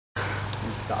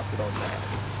stopped it all that.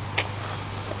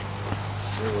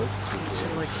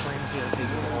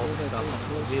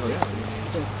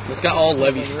 It's got all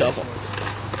Levy stuff on it.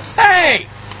 Hey!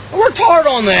 I worked hard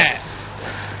on that!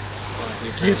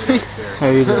 Excuse me? How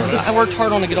you doing? I worked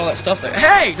hard on to get all that stuff there.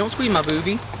 Hey! Don't squeeze my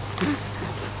booby.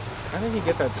 How did you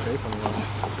get that straight from the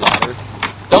Ladder.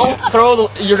 Don't throw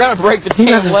the... You're gonna break the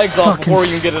team's legs off before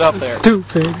you can get it up there.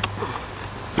 Stupid.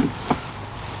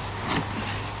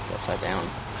 It's upside down.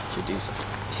 Should do something.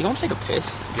 Is he gonna take a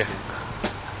piss? Yeah.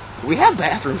 We have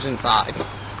bathrooms inside.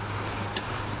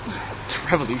 It's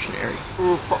revolutionary.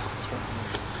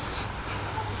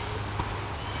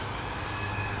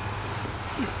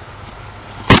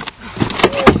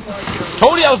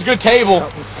 Told you that was a good table.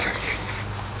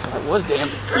 That was damn.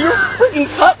 You're freaking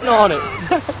cutting on it.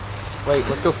 Wait,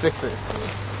 let's go fix this.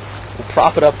 We'll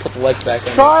prop it up, put the legs back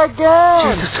in. Try again.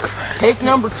 Jesus Christ. Take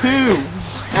number 2.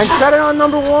 And set it on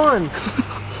number 1.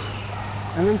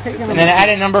 And then take it. And then add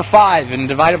in number 5 and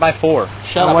divide it by 4.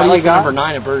 Shut up. I like the number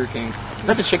 9 at Burger King. Is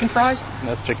that the chicken fries?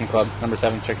 That's Chicken Club. Number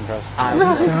 7 is chicken fries.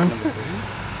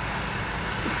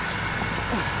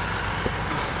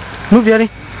 Move, Yeti.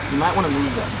 You might want to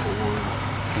move that forward.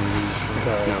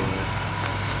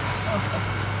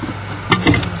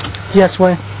 Yes,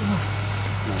 way.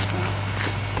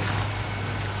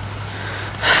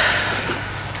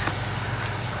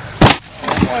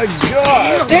 Oh my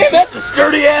God! Damn, that's a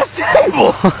sturdy ass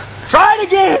table. Try it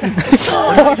again.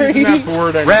 Sorry.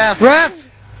 Ref.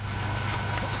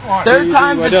 Third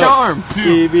time's the charm.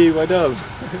 CBYW.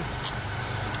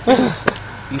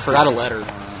 You forgot a letter.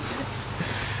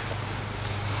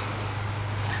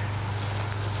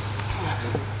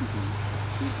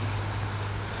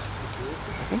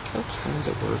 I think Coach's friends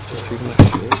at work just treat him like a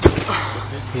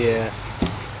shit. Yeah.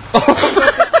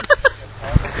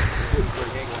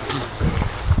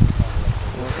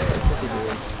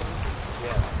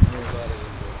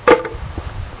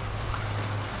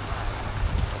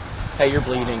 Hey, you're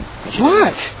bleeding.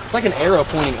 What? It's like an arrow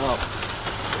pointing up.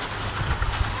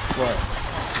 What?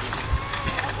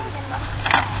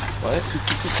 What?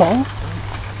 So?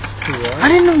 I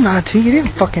didn't know not to. You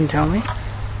didn't fucking tell me.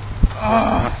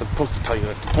 I'm not supposed to tell you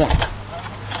that's the point.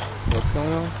 What's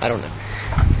going on? I don't know.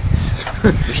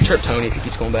 We should hurt Tony if he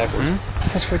keeps going backwards.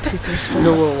 That's where 2 3 You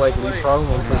know, we'll like leapfrog,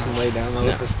 one person lay down, the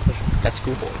other person push him. That's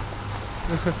schoolboy.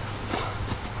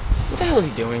 What the hell is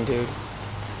he doing, dude?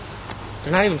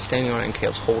 They're not even standing on it and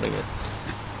Caleb's holding it.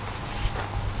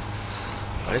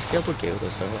 Why does Caleb look gay with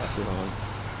those sunglasses on?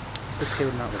 This kid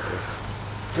would not look good.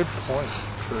 Good point.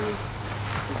 True.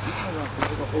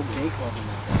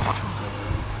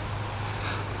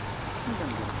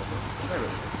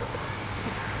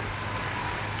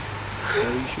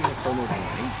 Are you shooting a promo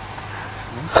tonight?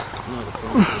 No, the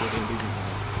promo. We didn't do that.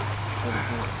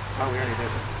 Oh, we already did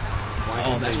it.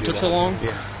 Oh, that's what took so long?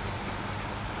 Yeah.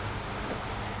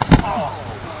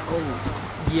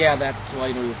 Yeah, that's why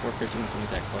you know you're 415 when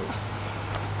he's that close.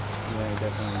 Yeah, he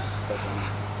definitely stepped on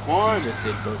it. He just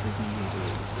did both his knees into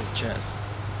his chest.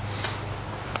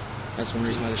 That's one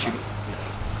reason why the shooting.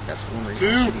 That's one reason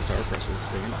why the shooting star press was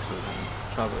very much so long.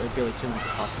 Travel, it felt like too much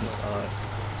tossing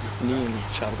knee and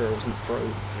Chowder was in the throat.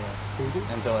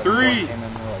 Yeah. Until 3. And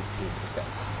then they're like, dude, this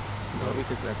guy's. No,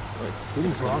 because that's like.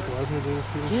 Shooting's wrong. Lesnar did it.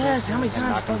 Yes, how many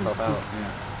And times? knocked himself out.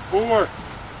 Yeah. 4.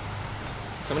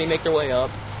 Somebody make their way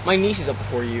up. My niece is up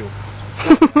before you.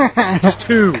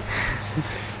 2.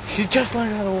 She just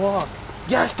learned how to walk.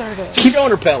 Yesterday. She's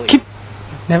showing her belly.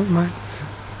 Never mind.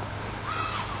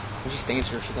 When she stands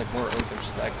here, she's like more open.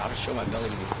 She's like, I'll just show my belly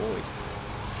to these boys.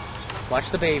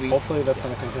 Watch the baby. Hopefully that's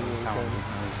going to continue.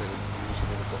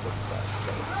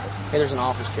 Hey, there's an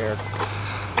office chair.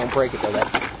 Don't break it though.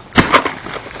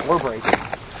 We're breaking.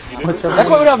 That's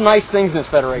why we don't have nice things in this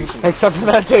federation. Except for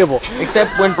that table.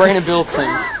 Except when Brandon builds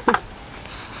things.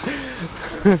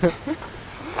 Is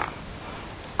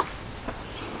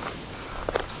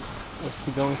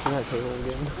he going through that table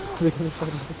again?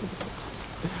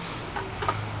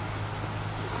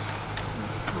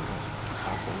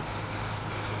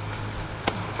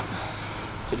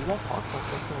 Did you guys talk about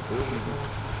that?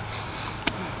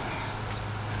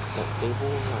 That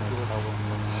table?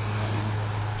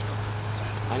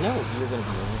 I know you're going to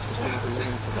be in this for some reason,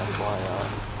 because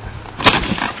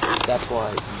that's why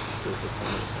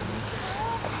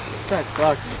that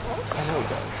sucks. I know it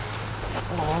does.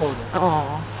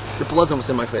 Aww. Your blood's almost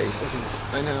in my face.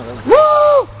 I know. Like,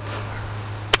 woo!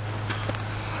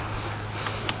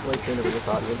 Like the end of this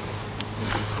audio.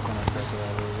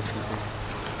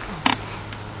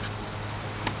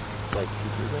 Like 2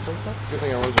 years I think that? Good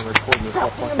thing I wasn't recording this whole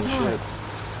fucking shit.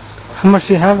 How much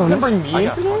do you have on You it? bring me I in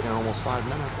got for this? fucking almost 5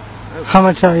 minutes. How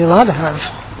much are you allowed to have?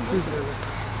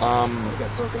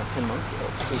 got broken up 10 months ago.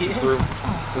 Since he threw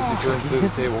him through the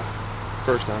table.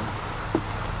 First time.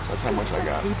 That's how much I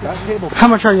got. How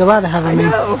much are you allowed to have in me?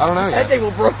 I don't know That yet.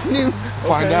 table broke new.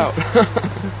 Find out.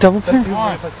 Double pin?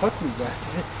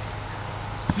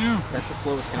 That's the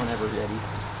slowest count ever, Eddie.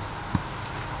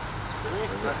 They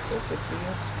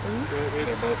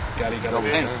both got each other.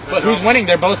 But who's winning?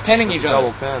 They're both pinning each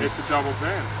other. Double pin. It's a double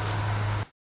pin.